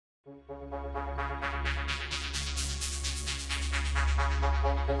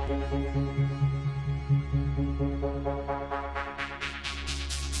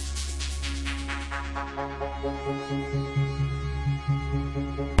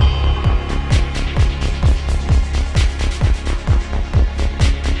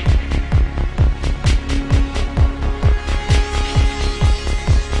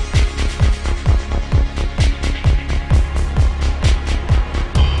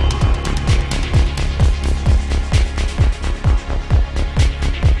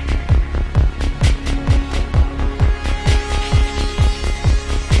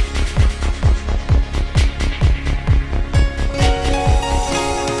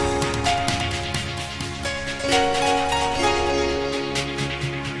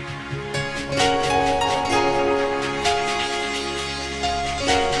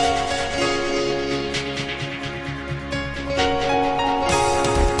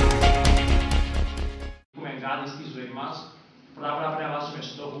Στη ζωή μας, πρώτα πρέπει να βάζουμε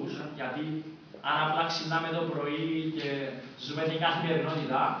στόχους, γιατί αν απλά ξυπνάμε το πρωί και ζούμε την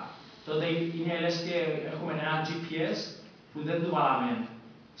καθημερινότητα, τότε είναι λες και έχουμε ένα GPS που δεν του βάλαμε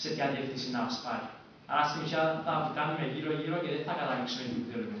σε ποια διεύθυνση να μας πάρει. Άρα στην ουσία θα κάνουμε γύρω-γύρω και δεν θα καταλήξουμε εκεί που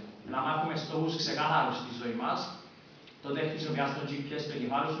θέλουμε. Αν έχουμε στόχους ξεκάθαρους στη ζωή μας, τότε χρησιμοποιάς το GPS στο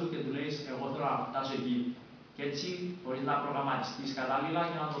κεφάλι σου και του λέει: εγώ θέλω να φτάσω εκεί. Και έτσι μπορείς να προγραμματιστείς κατάλληλα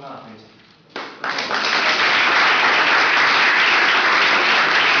για να το καταφέρεις.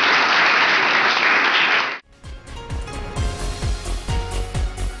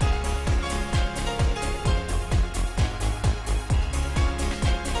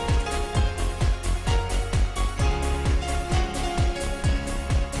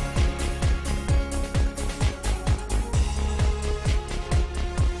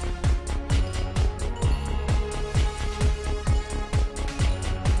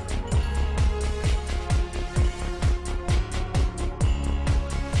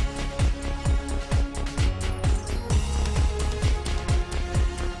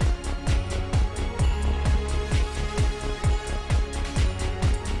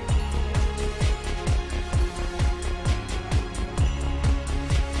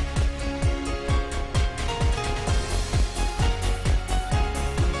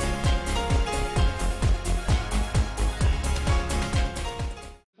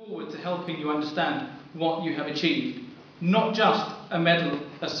 Helping you understand what you have achieved. Not just a medal,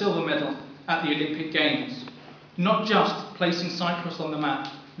 a silver medal at the Olympic Games. Not just placing Cyprus on the map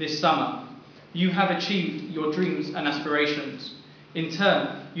this summer. You have achieved your dreams and aspirations. In turn,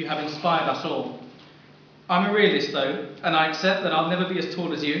 you have inspired us all. I'm a realist though, and I accept that I'll never be as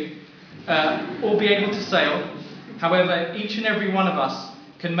tall as you, or be able to sail. However, each and every one of us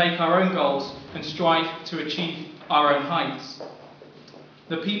can make our own goals and strive to achieve our own heights.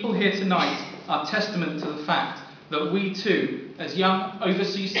 The people here tonight are testament to the fact that we too, as young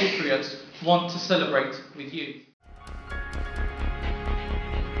overseas Cypriots, want to celebrate with you.